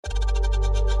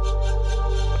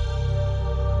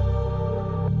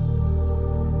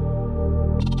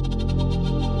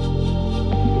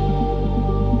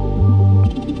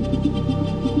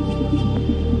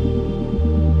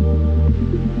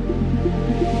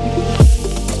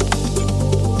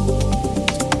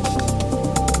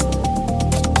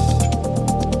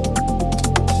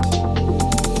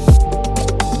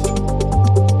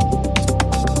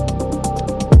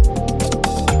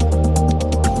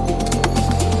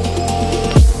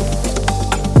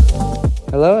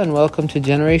Hello and welcome to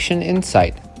Generation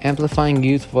Insight, Amplifying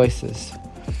Youth Voices,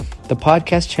 the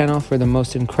podcast channel for the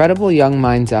most incredible young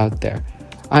minds out there.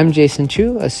 I'm Jason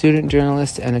Chu, a student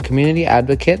journalist and a community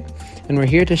advocate, and we're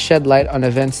here to shed light on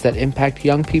events that impact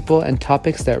young people and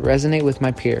topics that resonate with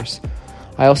my peers.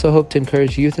 I also hope to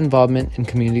encourage youth involvement in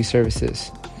community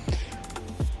services.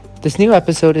 This new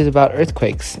episode is about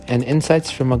earthquakes and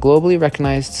insights from a globally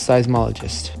recognized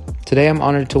seismologist. Today I'm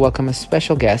honored to welcome a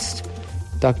special guest,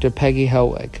 Dr. Peggy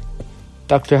Helwig.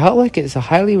 Dr. Helwig is a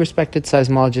highly respected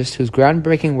seismologist whose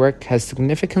groundbreaking work has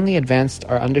significantly advanced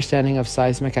our understanding of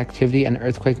seismic activity and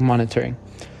earthquake monitoring.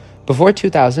 Before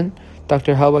 2000,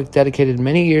 Dr. Helwig dedicated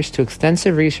many years to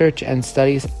extensive research and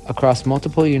studies across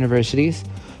multiple universities,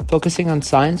 focusing on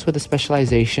science with a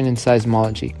specialization in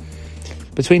seismology.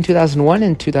 Between 2001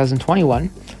 and 2021,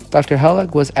 Dr.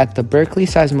 Helwig was at the Berkeley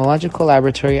Seismological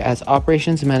Laboratory as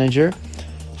operations manager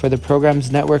for the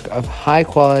program's network of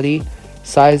high-quality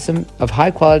seismometer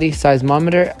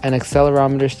and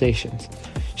accelerometer stations.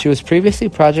 She was previously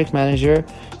project manager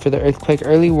for the earthquake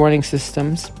early warning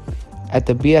systems at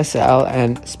the BSL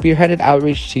and spearheaded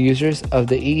outreach to users of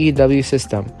the EEW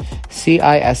system,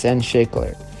 CISN Shake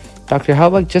Alert. Dr.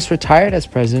 Helwig just retired as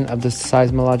president of the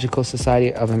Seismological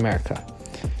Society of America.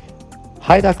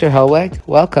 Hi, Dr. Helwig.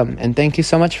 Welcome, and thank you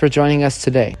so much for joining us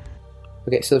today.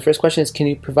 Okay, so the first question is, can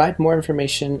you provide more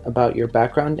information about your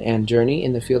background and journey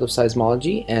in the field of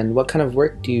seismology, and what kind of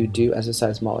work do you do as a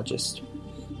seismologist?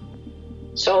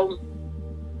 So,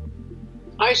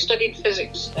 I studied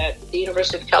physics at the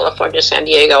University of California, San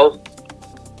Diego,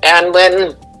 and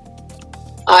when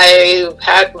I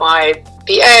had my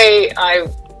BA, I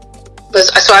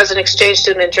was an exchange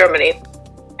student in Germany,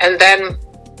 and then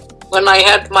when I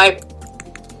had my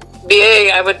BA,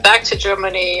 I went back to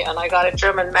Germany and I got a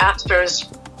German master's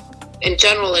in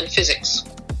general in physics.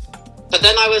 But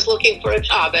then I was looking for a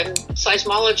job, and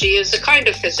seismology is a kind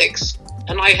of physics,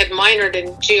 and I had minored in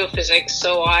geophysics,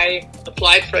 so I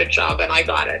applied for a job and I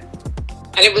got it.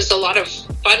 And it was a lot of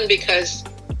fun because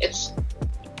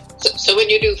so when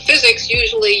you do physics,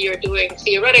 usually you're doing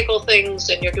theoretical things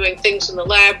and you're doing things in the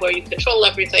lab where you control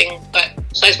everything, but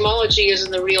seismology is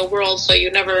in the real world, so you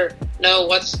never know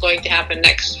what's going to happen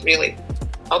next, really.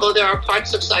 Although there are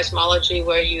parts of seismology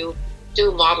where you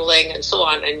do modeling and so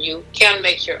on, and you can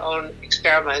make your own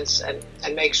experiments and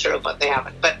make sure of what they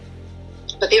happen. But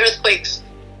the earthquakes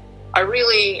are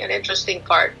really an interesting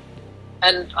part.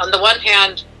 And on the one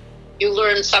hand, you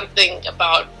learn something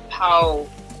about how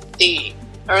the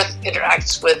Earth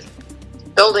interacts with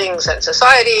buildings and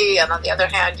society, and on the other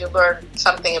hand, you learn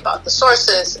something about the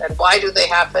sources and why do they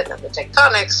happen and the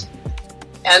tectonics.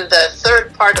 And the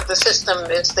third part of the system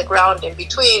is the ground in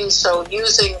between, so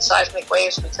using seismic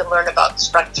waves, we can learn about the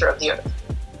structure of the Earth.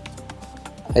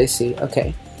 I see,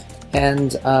 okay.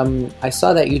 And I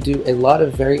saw that you do a lot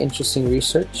of very interesting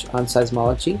research on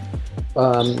seismology.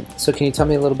 So can you tell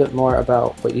me a little bit more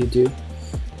about what you do?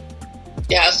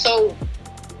 Yeah, so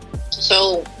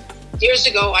years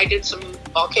ago, I did some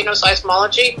volcano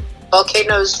seismology.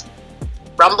 Volcanoes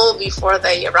rumble before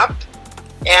they erupt,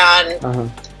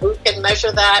 and we can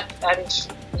measure that and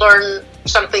learn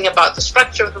something about the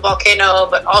structure of the volcano,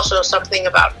 but also something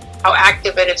about how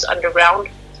active it is underground.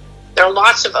 There are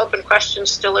lots of open questions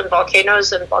still in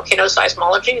volcanoes and volcano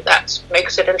seismology. That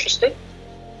makes it interesting.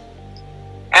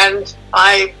 And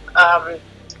I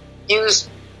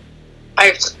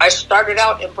started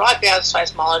out in broadband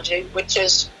seismology, which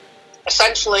is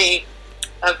essentially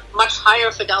a much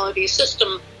higher fidelity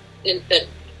system than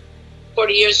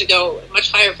 40 years ago, a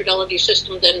much higher fidelity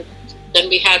system than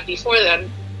we had before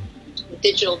then,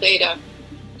 digital data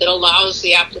that allows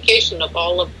the application of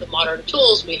all of the modern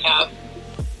tools we have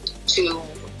to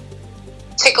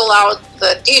tickle out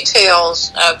the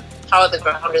details of how the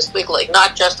ground is wiggling.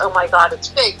 Not just, oh my God, it's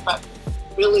big, but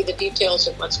really the details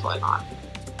of what's going on.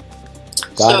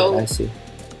 Got it, I see.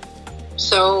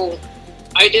 So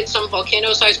I did some volcano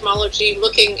seismology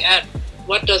looking at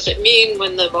what does it mean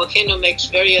when the volcano makes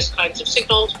various kinds of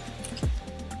signals.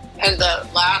 And the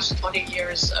last 20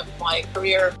 years of my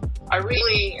career are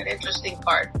really an interesting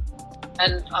part.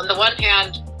 And on the one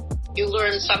hand, you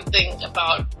learn something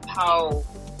about how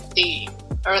the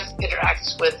Earth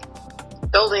interacts with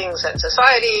buildings and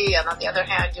society, and on the other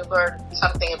hand, you learn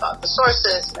something about the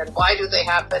sources and why do they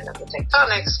happen and the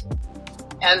tectonics.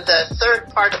 And the third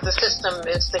part of the system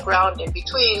is the ground in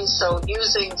between, so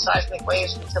using seismic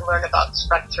waves, we can learn about the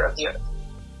structure of the Earth.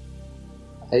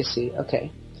 I see,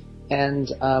 okay.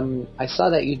 And I saw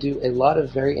that you do a lot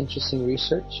of very interesting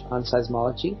research on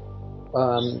seismology.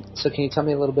 So can you tell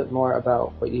me a little bit more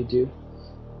about what you do?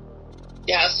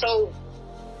 Yeah, so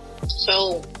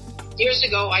years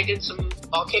ago I did some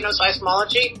volcano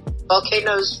seismology.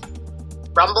 Volcanoes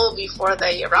rumble before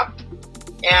they erupt,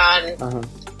 and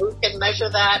we can measure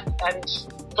that and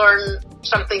learn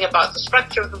something about the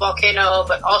structure of the volcano,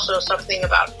 but also something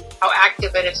about how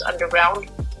active it is underground.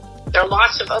 There are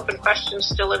lots of open questions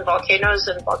still in volcanoes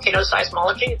and volcano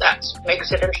seismology. That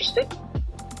makes it interesting.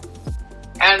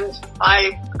 And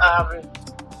I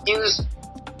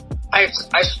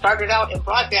started out in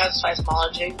broadband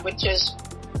seismology, which is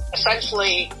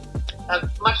essentially a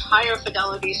much higher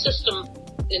fidelity system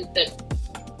than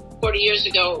 40 years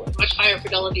ago, a much higher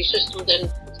fidelity system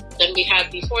than we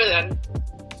had before then,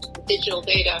 digital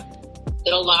data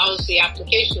that allows the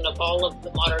application of all of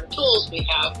the modern tools we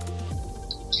have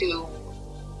to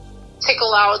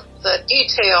tickle out the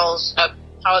details of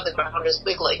how the ground is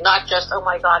wiggling. Not just, oh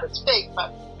my God, it's big,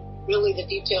 but really the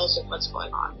details of what's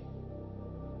going on.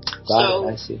 Got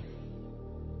it, I see.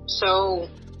 So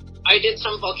I did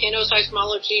some volcano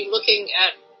seismology looking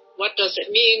at what does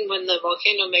it mean when the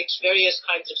volcano makes various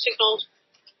kinds of signals.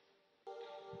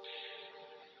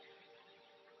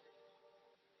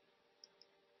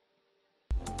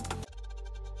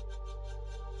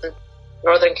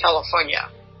 Northern California.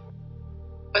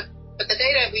 But the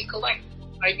data we collect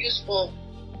are useful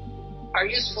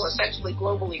essentially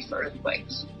globally for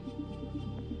earthquakes.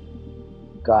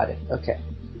 Got it. Okay.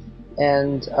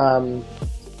 And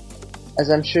as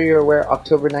I'm sure you're aware,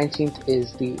 October 19th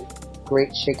is the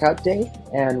Great Shakeout Day.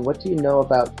 And what do you know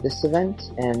about this event?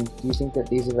 And do you think that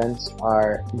these events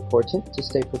are important to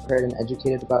stay prepared and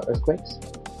educated about earthquakes?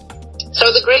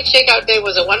 So the Great Shakeout Day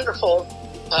was a wonderful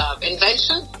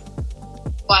invention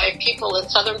by people in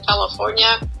Southern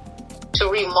California to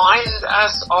remind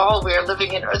us all we're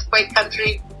living in earthquake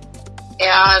country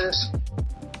and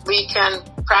we can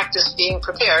practice being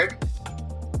prepared,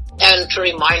 and to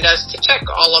remind us to check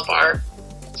all of our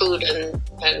food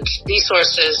and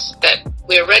resources that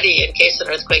we're ready in case an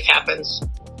earthquake happens,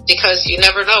 because you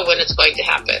never know when it's going to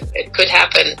happen. It could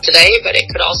happen today, but it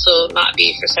could also not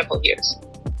be for several years.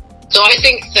 So I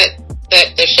think that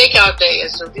the Shakeout Day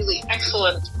is a really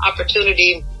excellent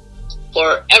opportunity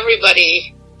for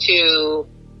everybody to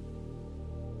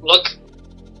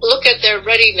look at their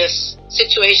readiness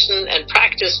situation and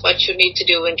practice what you need to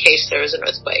do in case there is an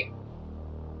earthquake.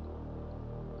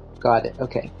 Got it.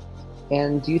 Okay.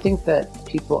 And do you think that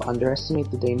people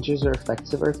underestimate the dangers or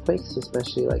effects of earthquakes,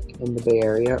 especially like in the Bay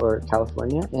Area or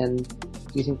California? And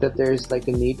do you think that there's like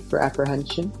a need for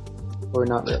apprehension, or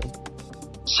not really?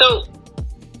 So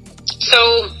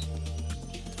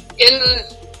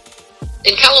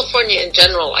in California in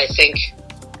general, I think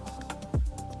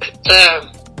the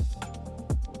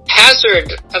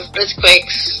hazard of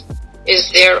earthquakes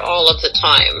is there all of the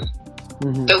time.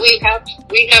 Mm-hmm. But we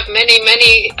have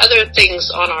many other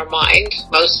things on our mind,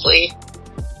 mostly.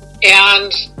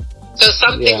 And so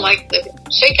something like the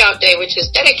Shakeout Day, which is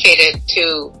dedicated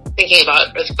to thinking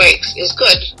about earthquakes, is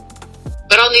good.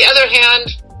 But on the other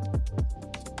hand,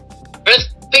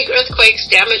 big earthquakes,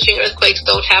 damaging earthquakes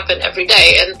don't happen every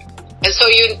day. And so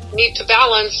you need to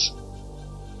balance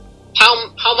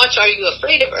how much are you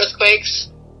afraid of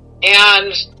earthquakes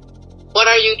and what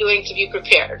are you doing to be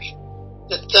prepared.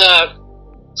 The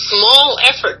small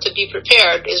effort to be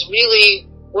prepared is really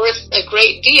worth a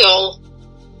great deal,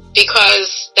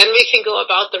 because then we can go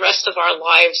about the rest of our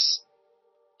lives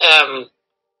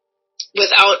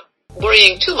without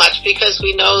worrying too much, because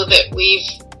we know that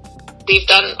we've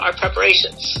done our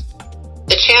preparations.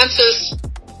 The chances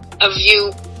of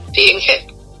you being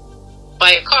hit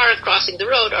by a car crossing the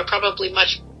road are probably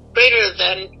much greater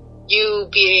than you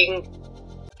being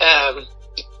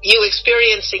you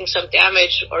experiencing some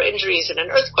damage or injuries in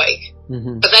an earthquake.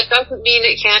 Mm-hmm. But that doesn't mean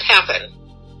it can't happen.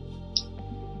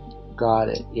 Got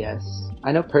it, yes.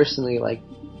 I know personally, like,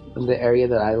 in the area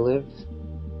that I live,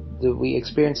 we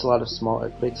experience a lot of small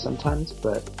earthquakes sometimes,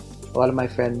 but a lot of my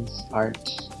friends aren't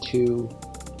too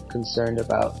concerned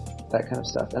about that kind of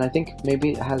stuff. And I think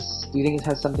maybe do you think it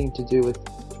has something to do with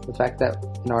the fact that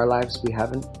in our lives we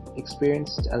haven't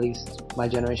experienced, at least my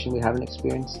generation, we haven't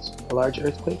experienced a large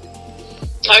earthquake?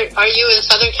 Are you in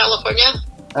Southern California?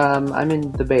 I'm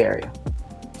in the Bay Area.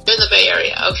 You're in the Bay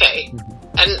Area, okay.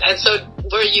 Mm-hmm. And so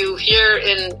were you here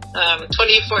in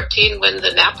 2014 when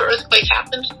the Napa earthquake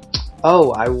happened?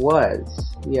 Oh, I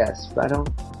was, yes, but I don't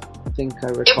think I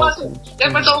recall.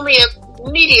 It was only a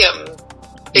medium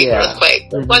big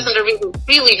earthquake. It wasn't a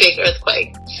really big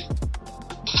earthquake.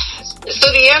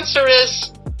 So the answer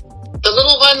is, the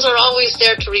little ones are always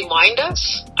there to remind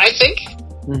us, I think.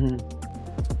 Mm-hmm.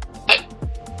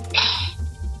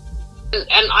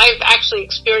 and I've actually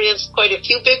experienced quite a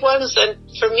few big ones, and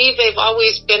for me,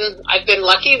 I've been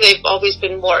lucky. They've always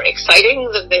been more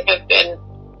exciting than they have been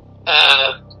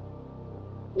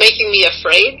making me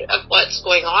afraid of what's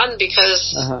going on,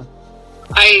 because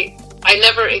I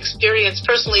never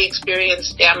personally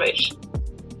experienced damage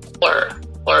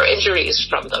or injuries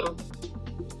from them.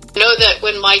 I know that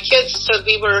when my kids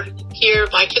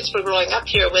were growing up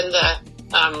here when the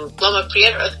Loma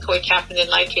Prieta earthquake happened in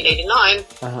 1989,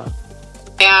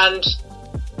 and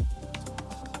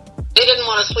they didn't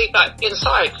want to sleep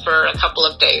inside for a couple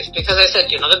of days because I said,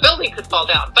 the building could fall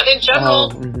down. But in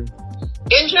general,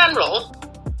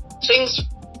 things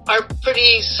are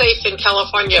pretty safe in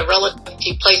California relative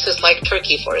to places like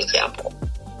Turkey, for example.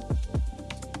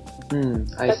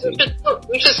 I see.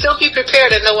 We should still be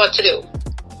prepared and know what to do.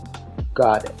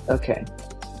 Got it. Okay.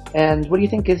 And what do you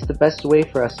think is the best way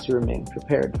for us to remain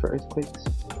prepared for earthquakes?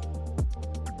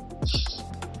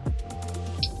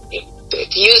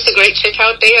 To use the Great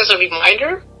Shakeout Day as a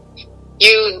reminder,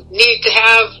 you need to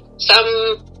have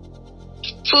some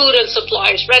food and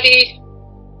supplies ready.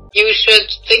 You should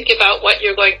think about what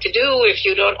you're going to do if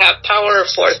you don't have power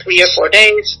for 3 or 4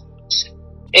 days.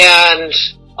 And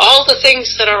all the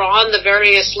things that are on the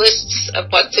various lists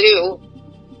of what to do.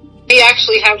 We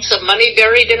actually have some money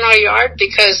buried in our yard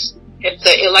because if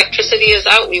the electricity is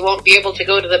out, we won't be able to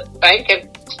go to the bank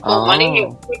and pull money.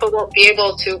 People won't be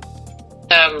able to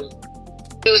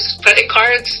use credit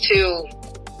cards to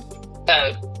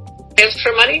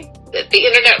transfer money. The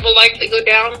internet will likely go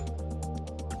down,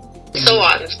 and so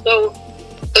on. So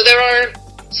there are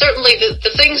certainly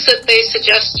the things that they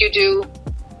suggest you do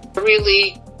are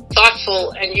really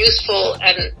thoughtful and useful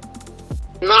and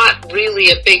not really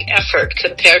a big effort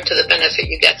compared to the benefit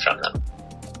you get from them.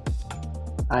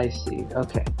 I see.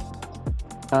 Okay.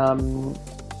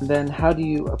 Then how do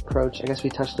you approach, I guess we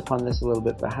touched upon this a little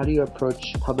bit, but how do you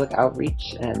approach public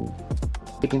outreach and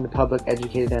keeping the public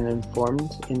educated and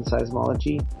informed in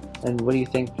seismology? And what do you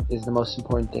think is the most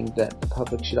important thing that the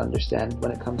public should understand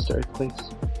when it comes to earthquakes?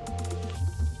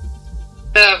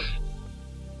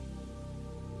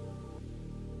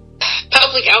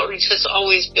 Public outreach has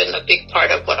always been a big part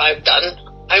of what I've done.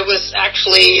 I was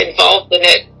actually involved in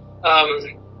it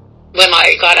when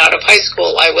I got out of high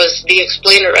school. I was the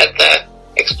explainer at the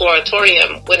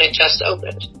Exploratorium when it just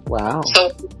opened. Wow.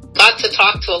 So got to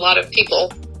talk to a lot of people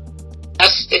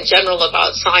just in general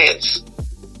about science.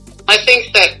 I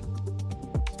think that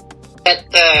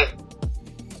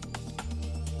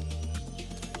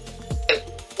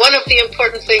one of the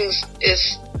important things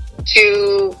is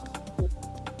to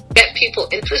get people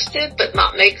interested but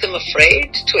not make them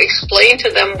afraid, to explain to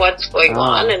them what's going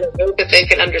on in a way that they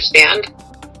can understand.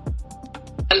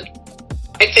 And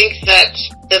I think that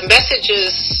the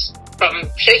messages from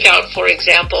Shakeout, for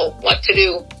example, what to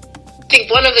do, I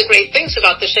think one of the great things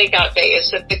about the Shakeout Day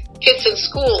is that the kids in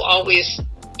school always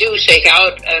do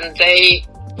Shakeout and they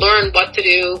learn what to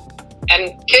do.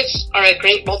 And kids are a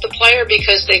great multiplier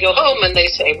because they go home and they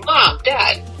say, Mom,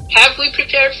 Dad, have we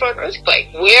prepared for an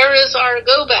earthquake? Where is our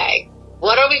go bag?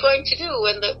 What are we going to do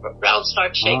when the ground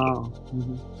starts shaking?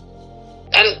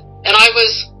 And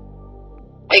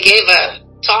I gave a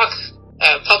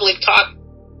public talk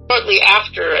shortly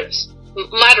after a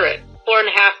moderate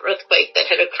 4.5 earthquake that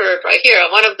had occurred right here.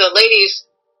 And one of the ladies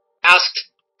asked,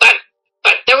 but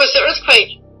there was the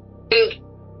earthquake.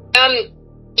 And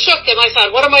shook, and I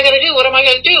thought, what am I going to do? What am I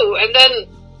going to do? And then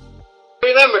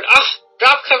remembered,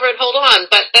 drop cover and hold on.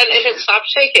 But then it had stopped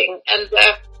shaking. And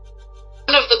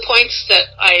one of the points that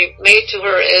I made to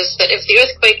her is that if the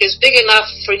earthquake is big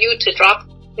enough for you to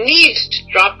need to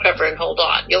drop cover and hold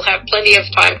on, you'll have plenty of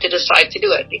time to decide to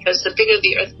do it, because the bigger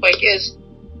the earthquake is,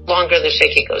 the longer the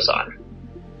shaking goes on.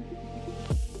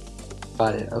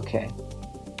 Got it. Okay.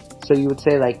 So you would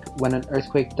say, like, when an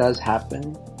earthquake does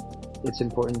happen, it's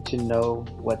important to know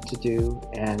what to do,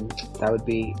 and that would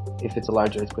be, if it's a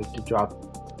large earthquake, to drop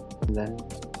and then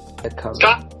get cover.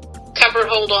 Drop, cover,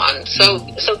 hold on. So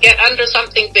get under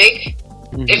something big.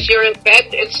 If you're in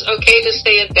bed, it's okay to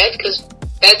stay in bed because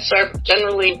beds are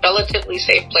generally relatively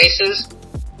safe places.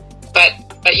 But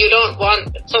you don't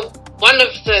want. So one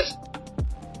of the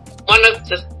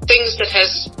things that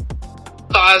has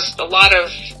caused a lot of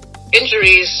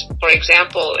injuries, for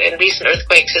example, in recent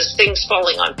earthquakes, is things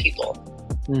falling on people.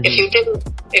 If you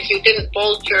didn't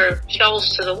bolt your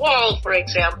shelves to the wall, for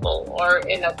example, or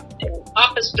in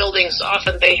office buildings,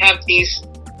 often they have these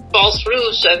false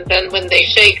roofs, and then when they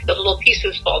shake, the little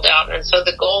pieces fall down. And so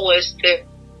the goal is to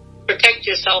protect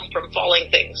yourself from falling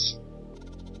things.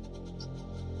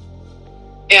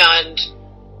 And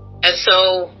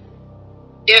so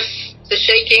if the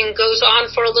shaking goes on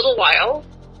for a little while,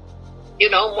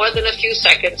 more than a few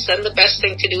seconds, then the best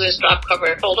thing to do is drop cover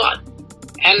and hold on.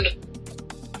 And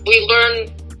we learn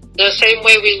the same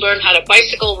way we learn how to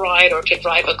bicycle ride or to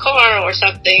drive a car or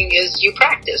something is you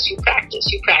practice.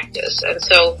 And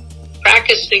so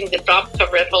practicing the drop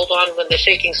cover and hold on when the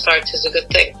shaking starts is a good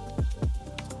thing.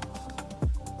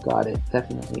 Got it,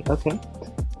 definitely. Okay.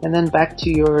 And then back to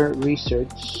your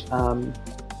research.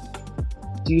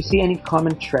 Do you see any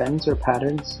common trends or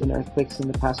patterns in earthquakes in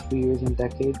the past few years and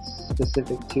decades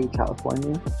specific to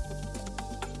California?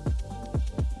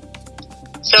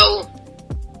 So,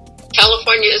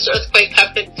 California is earthquake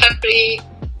country,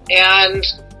 and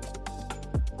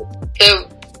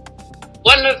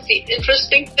one of the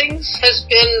interesting things has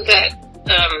been that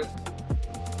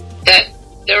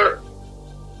there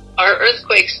are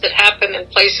earthquakes that happen in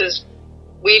places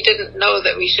we didn't know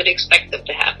that we should expect them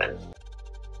to happen.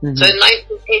 Mm-hmm. So in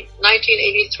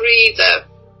 1983, the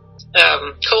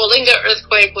Coalinga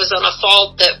earthquake was on a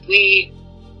fault that we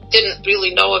didn't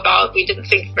really know about. We didn't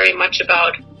think very much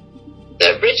about.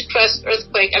 The Ridgecrest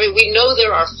earthquake, we know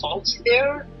there are faults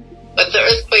there, but the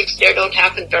earthquakes there don't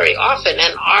happen very often.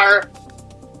 And our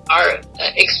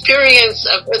experience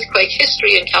of earthquake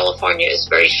history in California is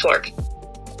very short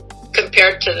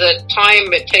compared to the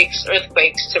time it takes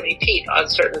earthquakes to repeat on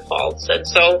certain faults. And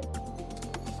so,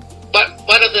 but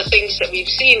one of the things that we've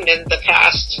seen in the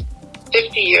past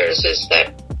 50 years is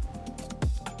that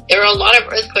there are a lot of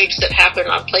earthquakes that happen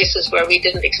on places where we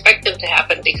didn't expect them to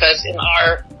happen because in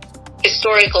our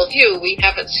historical view, we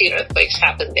haven't seen earthquakes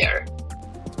happen there.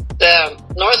 The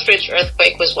Northridge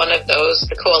earthquake was one of those.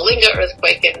 The Coalinga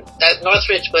earthquake in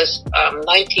Northridge was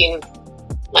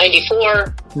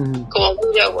 1994. Mm-hmm.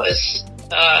 Coalinga was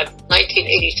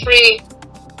 1983.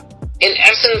 In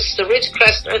essence, the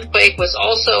Ridgecrest earthquake was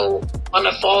also on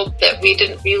a fault that we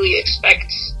didn't really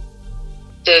expect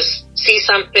to see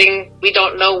something. We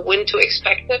don't know when to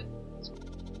expect it.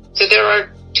 So there are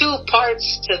two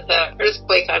parts to the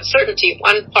earthquake uncertainty.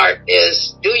 One part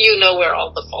is, do you know where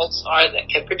all the faults are that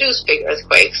can produce big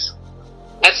earthquakes?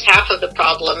 That's half of the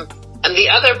problem. And the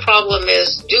other problem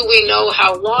is, do we know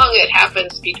how long it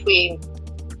happens between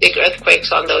big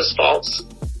earthquakes on those faults?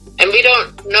 And we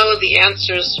don't know the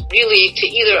answers really to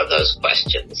either of those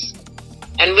questions.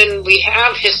 And when we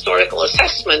have historical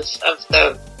assessments of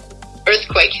the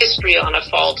earthquake history on a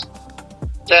fault,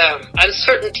 the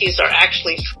uncertainties are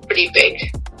actually pretty big.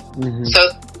 Mm-hmm.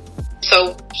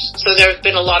 So there's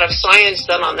been a lot of science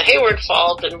done on the Hayward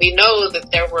Fault, and we know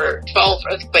that there were 12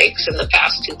 earthquakes in the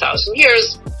past 2,000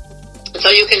 years. So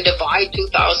you can divide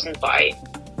 2,000 by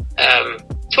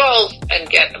 12 and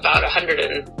get about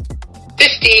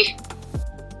 150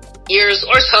 years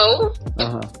or so.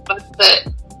 Uh-huh. But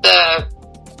the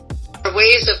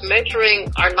ways of measuring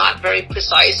are not very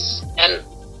precise, and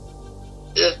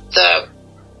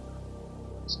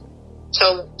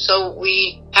so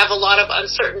we have a lot of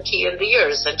uncertainty in the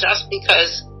years. And just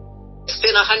because it's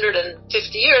been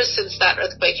 150 years since that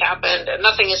earthquake happened and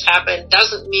nothing has happened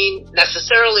doesn't mean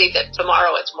necessarily that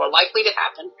tomorrow it's more likely to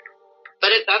happen,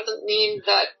 but it doesn't mean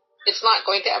that it's not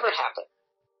going to ever happen.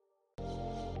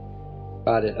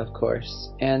 Got it, of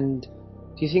course. And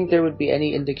do you think there would be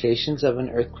any indications of an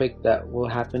earthquake that will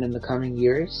happen in the coming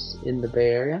years in the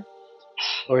Bay Area?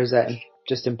 Or is that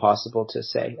just impossible to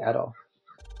say at all?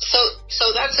 So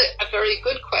that's a very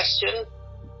good question.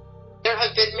 There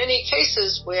have been many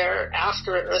cases where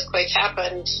after an earthquake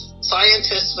happened,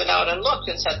 scientists went out and looked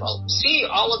and said, well, see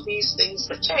all of these things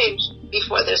that changed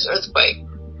before this earthquake.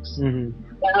 Mm-hmm.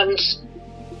 And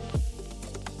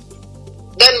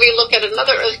then we look at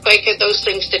another earthquake and those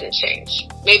things didn't change.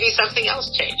 Maybe something else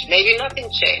changed. Maybe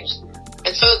nothing changed.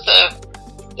 And so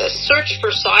the search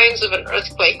for signs of an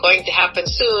earthquake going to happen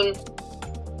soon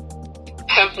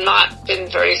have not been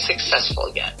very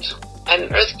successful yet.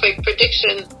 An earthquake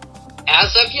prediction,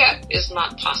 as of yet, is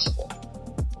not possible.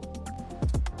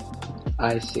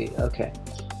 I see. Okay.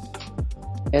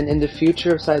 And in the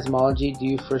future of seismology, do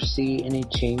you foresee any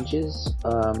changes,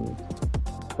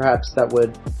 perhaps that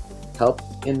would help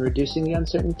in reducing the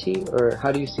uncertainty? Or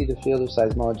how do you see the field of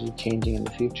seismology changing in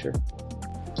the future?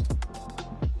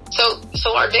 So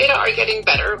our data are getting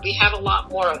better. We have a lot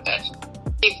more of it.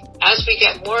 As we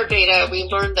get more data, we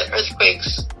learn that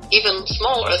earthquakes, even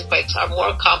small earthquakes, are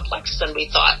more complex than we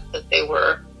thought that they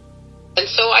were. And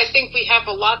so I think we have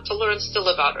a lot to learn still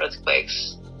about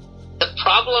earthquakes. The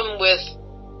problem with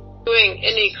doing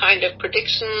any kind of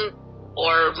prediction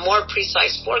or more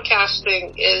precise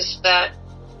forecasting is that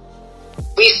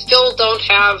we still don't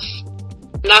have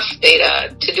enough data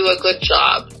to do a good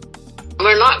job.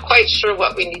 We're not quite sure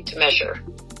what we need to measure.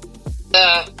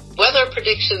 The weather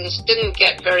predictions didn't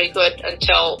get very good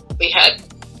until we had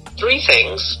three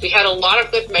things. We had a lot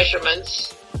of good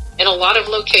measurements in a lot of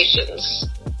locations.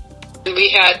 And we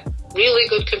had really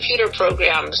good computer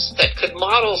programs that could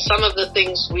model some of the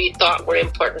things we thought were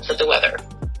important for the weather.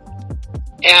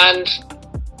 And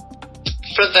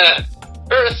for the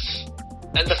Earth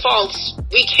and the faults,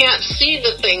 we can't see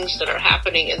the things that are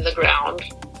happening in the ground,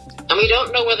 and we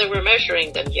don't know whether we're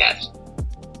measuring them yet.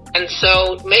 And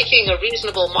so making a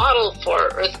reasonable model for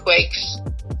earthquakes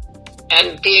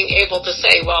and being able to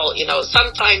say, well,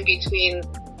 sometime between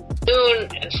noon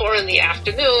and 4 in the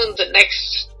afternoon, the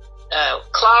next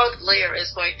cloud layer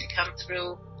is going to come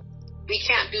through. We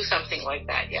can't do something like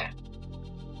that yet.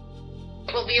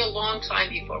 It will be a long time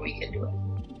before we can do it.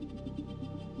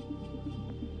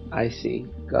 I see.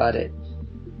 Got it.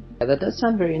 Yeah, that does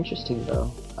sound very interesting,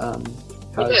 though.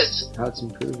 How it's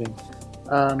improving.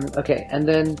 Okay, and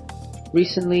then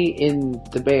recently in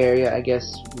the Bay Area, I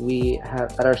guess we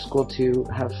have, at our school too,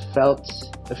 have felt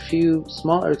a few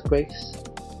small earthquakes,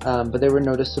 but they were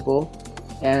noticeable.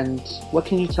 And what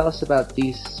can you tell us about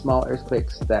these small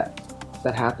earthquakes that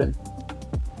happen?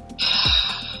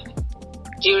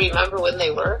 Do you remember when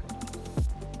they were?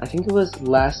 I think it was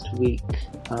last week.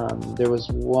 There was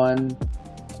one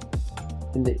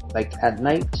at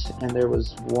night, and there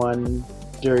was one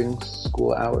during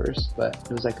school hours, but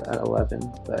it was at 11.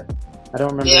 But I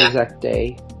don't remember the exact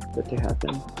day that they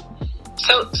happened.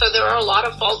 So there are a lot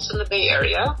of faults in the Bay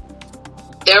Area.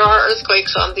 There are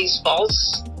earthquakes on these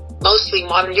faults, mostly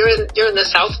modern. You're in the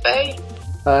South Bay?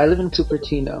 I live in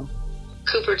Cupertino.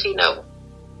 Cupertino.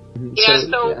 Mm-hmm.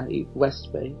 Yeah,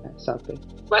 West Bay, South Bay.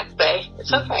 West Bay.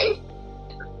 It's okay.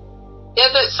 Yeah,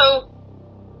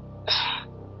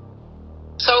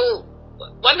 so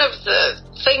one of the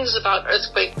things about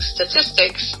earthquake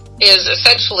statistics is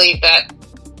essentially that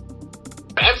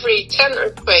for every 10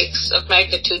 earthquakes of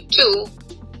magnitude 2,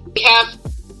 we have,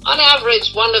 on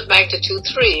average, one of magnitude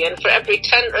 3. And for every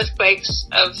 10 earthquakes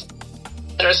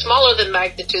that are smaller than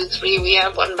magnitude 3, we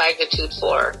have one magnitude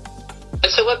 4.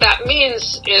 And so what that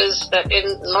means is that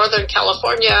in Northern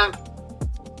California,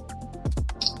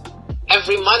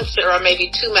 every month there are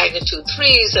maybe 2 magnitude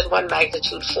 3s and 1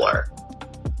 magnitude 4.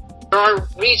 There are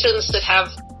regions that have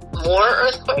more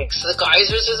earthquakes. The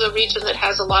Geysers is a region that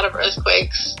has a lot of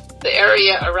earthquakes. The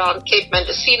area around Cape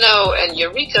Mendocino and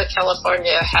Eureka,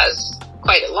 California has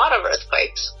quite a lot of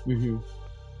earthquakes. Mm-hmm.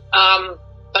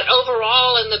 But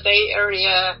overall in the Bay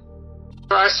Area,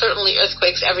 there are certainly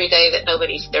earthquakes every day that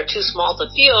they're too small to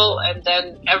feel, and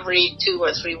then every 2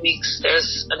 or 3 weeks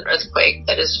there's an earthquake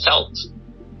that is felt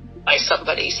by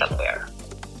somebody somewhere.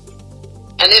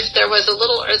 And if there was a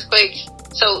little earthquake,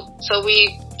 so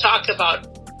we talk about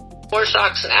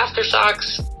foreshocks and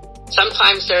aftershocks.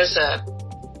 Sometimes there's a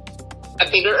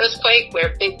bigger earthquake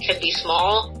where big can be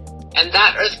small, and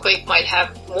that earthquake might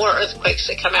have more earthquakes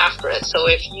that come after it. So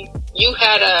if you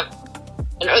had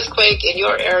an earthquake in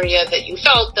your area that you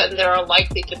felt, then there are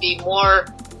likely to be more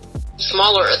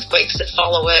smaller earthquakes that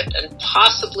follow it, and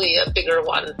possibly a bigger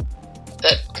one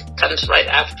that comes right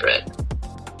after it.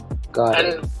 Got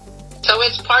it. So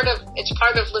it's part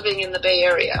of living in the Bay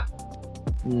Area.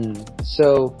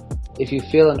 So if you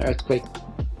feel an earthquake,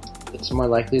 it's more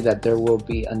likely that there will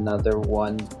be another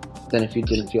one than if you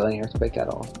didn't feel any earthquake at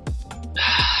all.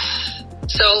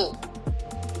 So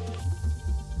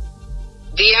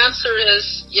the answer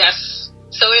is yes.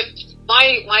 So if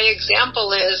my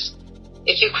example is,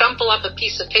 if you crumple up a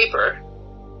piece of paper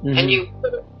and you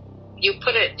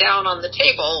put it down on the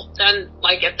table, then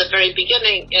like at the very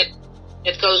beginning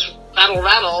it goes rattle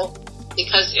rattle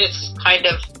because it's kind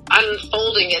of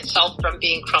unfolding itself from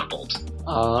being crumpled.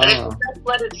 And if you just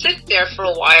let it sit there for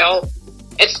a while,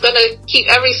 it's going to keep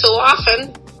every so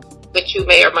often, which you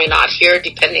may or may not hear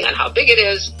depending on how big it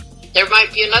is, there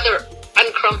might be another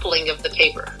uncrumpling of the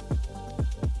paper.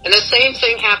 And the same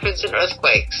thing happens in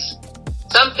earthquakes.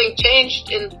 Something changed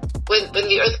when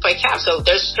the earthquake happened. So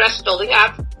there's stress building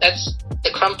up. That's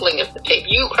the crumpling of the paper.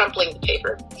 You crumpling the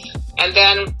paper. And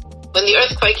then when the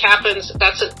earthquake happens,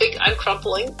 that's a big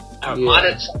uncrumpling, or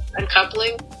modest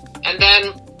uncrumpling. And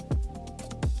then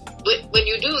when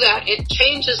you do that, it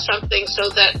changes something so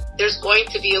that there's going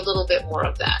to be a little bit more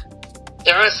of that.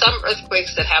 There are some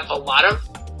earthquakes that have a lot of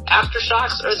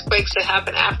aftershocks, earthquakes that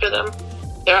happen after them.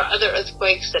 There are other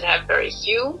earthquakes that have very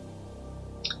few.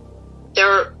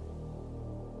 The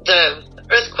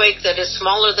earthquake that is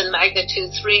smaller than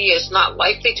magnitude 3 is not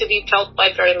likely to be felt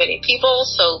by very many people,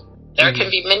 so there can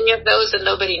be many of those and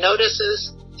nobody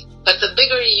notices. But the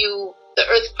bigger the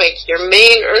earthquake, your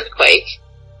main earthquake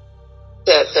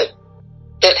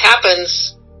that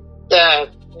happens,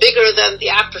 the bigger than the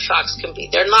aftershocks can be.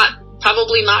 They're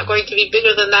probably not going to be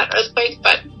bigger than that earthquake,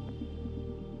 but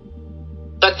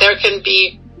but there can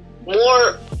be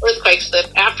more earthquakes. The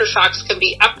aftershocks can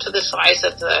be up to the size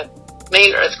of the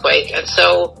main earthquake, and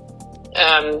so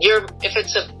if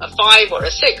it's a 5 or a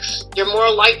 6, you're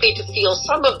more likely to feel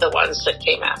some of the ones that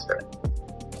came after it.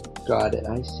 Got it.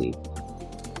 I see.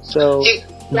 So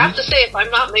you have to say if I'm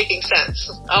not making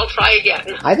sense. I'll try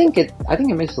again. I think it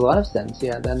makes a lot of sense.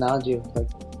 Yeah, the analogy of like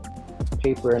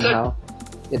paper and how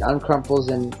it uncrumples,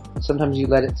 and sometimes you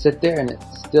let it sit there and it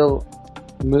still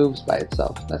moves by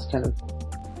itself. That's kind of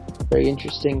very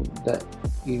interesting that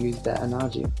you use that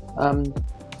analogy.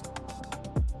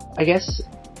 I guess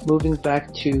moving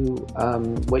back to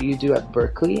what you do at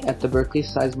Berkeley, at the Berkeley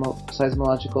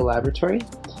Seismological Laboratory.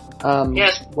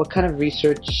 Yes. What kind of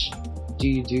research do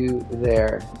you do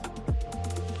there?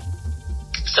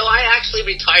 So I actually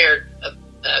retired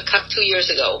 2 years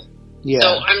ago. Yeah.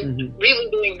 So I'm really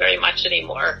doing very much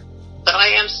anymore, but I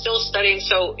am still studying.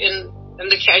 So in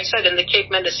the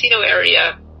Cape Mendocino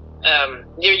area,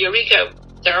 near Eureka,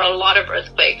 there are a lot of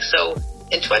earthquakes. So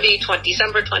in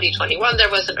December 2021, there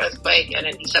was an earthquake, and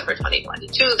in December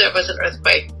 2022, there was an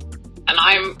earthquake. And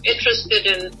I'm interested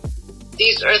in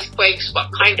these earthquakes.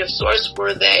 What kind of source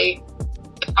were they?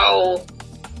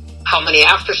 How many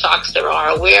aftershocks there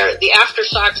are? Where the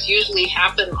aftershocks usually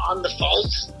happen on the fault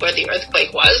where the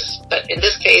earthquake was, but in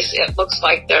this case, it looks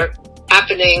like they're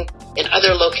happening in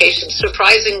other locations,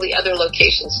 surprisingly other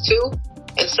locations too.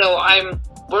 And so I'm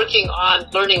working on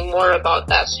learning more about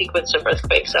that sequence of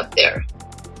earthquakes up there.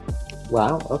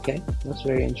 Wow, okay. That's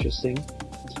very interesting.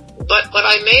 But what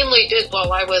I mainly did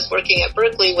while I was working at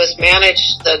Berkeley was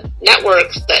manage the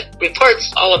network that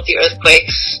reports all of the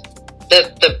earthquakes,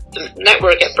 the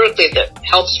network at Berkeley that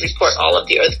helps report all of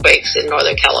the earthquakes in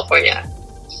Northern California.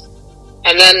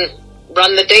 And then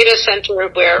run the data center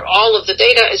where all of the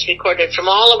data is recorded from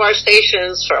all of our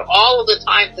stations for all of the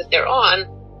time that they're on.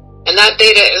 And that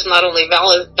data is not only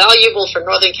valuable for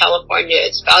Northern California,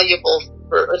 it's valuable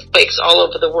for earthquakes all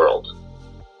over the world.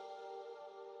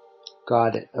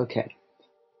 Got it. Okay.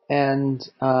 And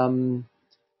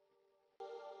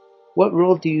what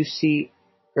role do you see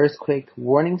earthquake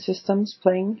warning systems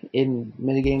playing in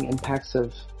mitigating impacts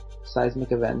of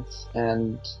seismic events,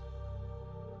 and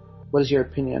what is your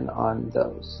opinion on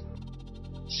those?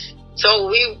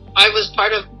 So I was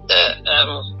part of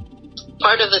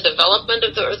the development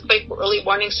of the earthquake early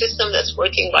warning system that's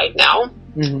working right now.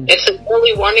 Mm-hmm. It's an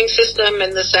early warning system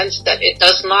in the sense that it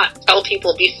does not tell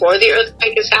people before the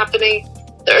earthquake is happening.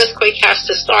 The earthquake has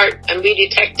to start, and we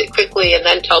detect it quickly and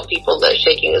then tell people that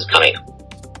shaking is coming.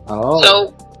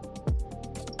 Oh.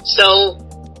 So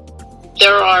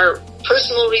there are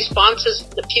personal responses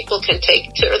that people can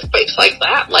take to earthquakes like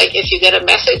that. Like if you get a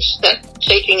message that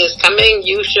shaking is coming,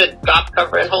 you should drop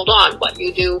cover and hold on. What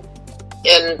you do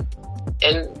in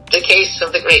the case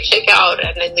of the Great Shakeout,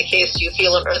 and in the case you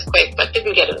feel an earthquake but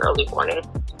didn't get an early warning.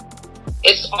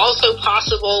 It's also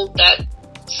possible that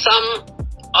some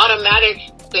automatic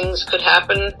things could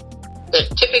happen. The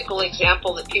typical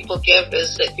example that people give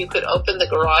is that you could open the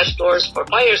garage doors for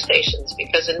fire stations,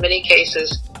 because in many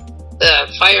cases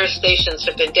the fire stations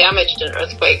have been damaged in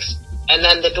earthquakes, and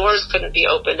then the doors couldn't be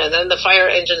opened, and then the fire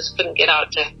engines couldn't get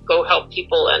out to go help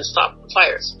people and stop the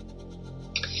fires.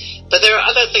 But there are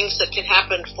other things that can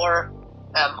happen for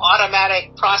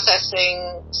automatic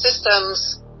processing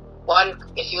systems. One,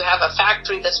 if you have a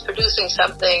factory that's producing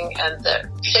something and the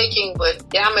shaking would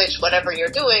damage whatever you're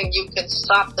doing, you can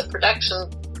stop the production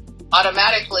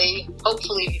automatically,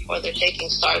 hopefully before the shaking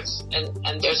starts,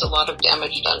 and there's a lot of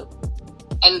damage done.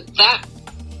 And that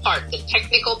part, the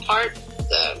technical part,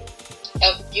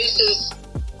 of uses,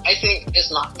 I think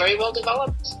is not very well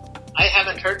developed. I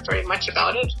haven't heard very much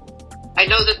about it. I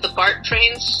know that the BART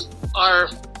trains are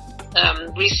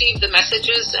receive the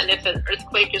messages, and if an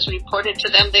earthquake is reported to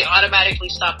them, they automatically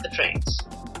stop the trains.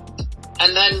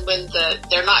 And then when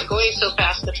they're not going so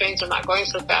fast, the trains are not going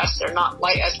so fast, they're not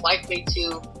as likely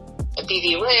to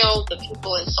be derailed. The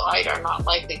people inside are not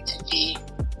likely to be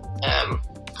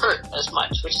hurt as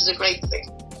much, which is a great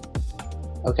thing.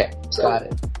 Okay, got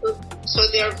it. So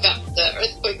the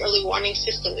earthquake early warning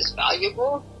system is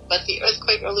valuable, but the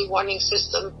earthquake early warning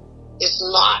system is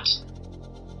not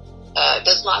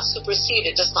does not supersede,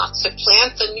 it does not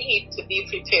supplant the need to be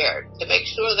prepared, to make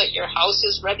sure that your house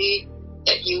is ready,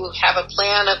 that you have a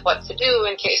plan of what to do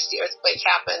in case the earthquake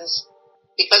happens.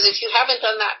 Because if you haven't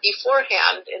done that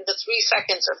beforehand, in the 3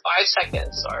 seconds or 5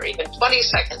 seconds or even 20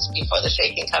 seconds before the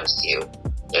shaking comes to you,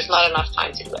 there's not enough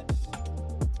time to do it.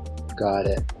 Got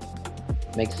it.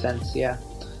 Makes sense, yeah.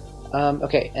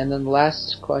 Okay, and then the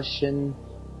last question,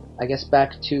 I guess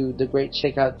back to the Great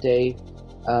Shakeout Day.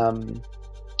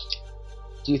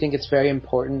 Do you think it's very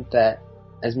important that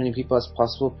as many people as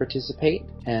possible participate,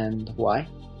 and why?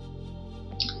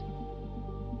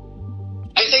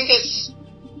 I think it's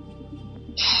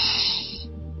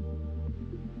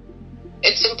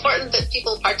important that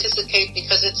people participate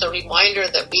because it's a reminder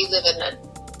that we live in an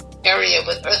area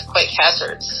with earthquake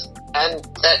hazards and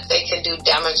that they can do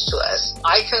damage to us.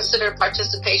 I consider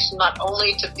participation not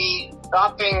only to be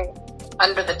dropping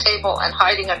under the table and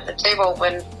hiding under the table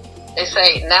when they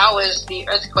say, now is the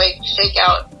earthquake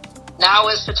shakeout, now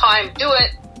is the time, do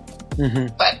it.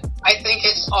 Mm-hmm. But I think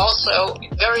it's also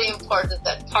very important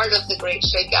that part of the Great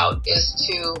Shakeout is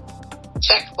to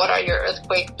check what are your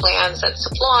earthquake plans and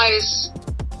supplies,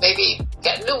 maybe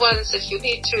get new ones if you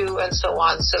need to, and so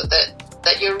on, so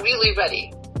that you're really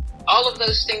ready. All of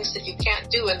those things that you can't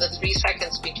do in the 3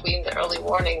 seconds between the early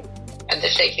warning and the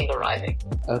shaking arriving.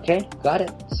 Okay, got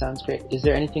it. Sounds great. Is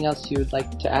there anything else you would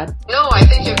like to add? No, I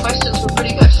think your questions were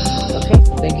pretty good. Okay,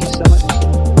 thank you so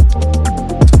much.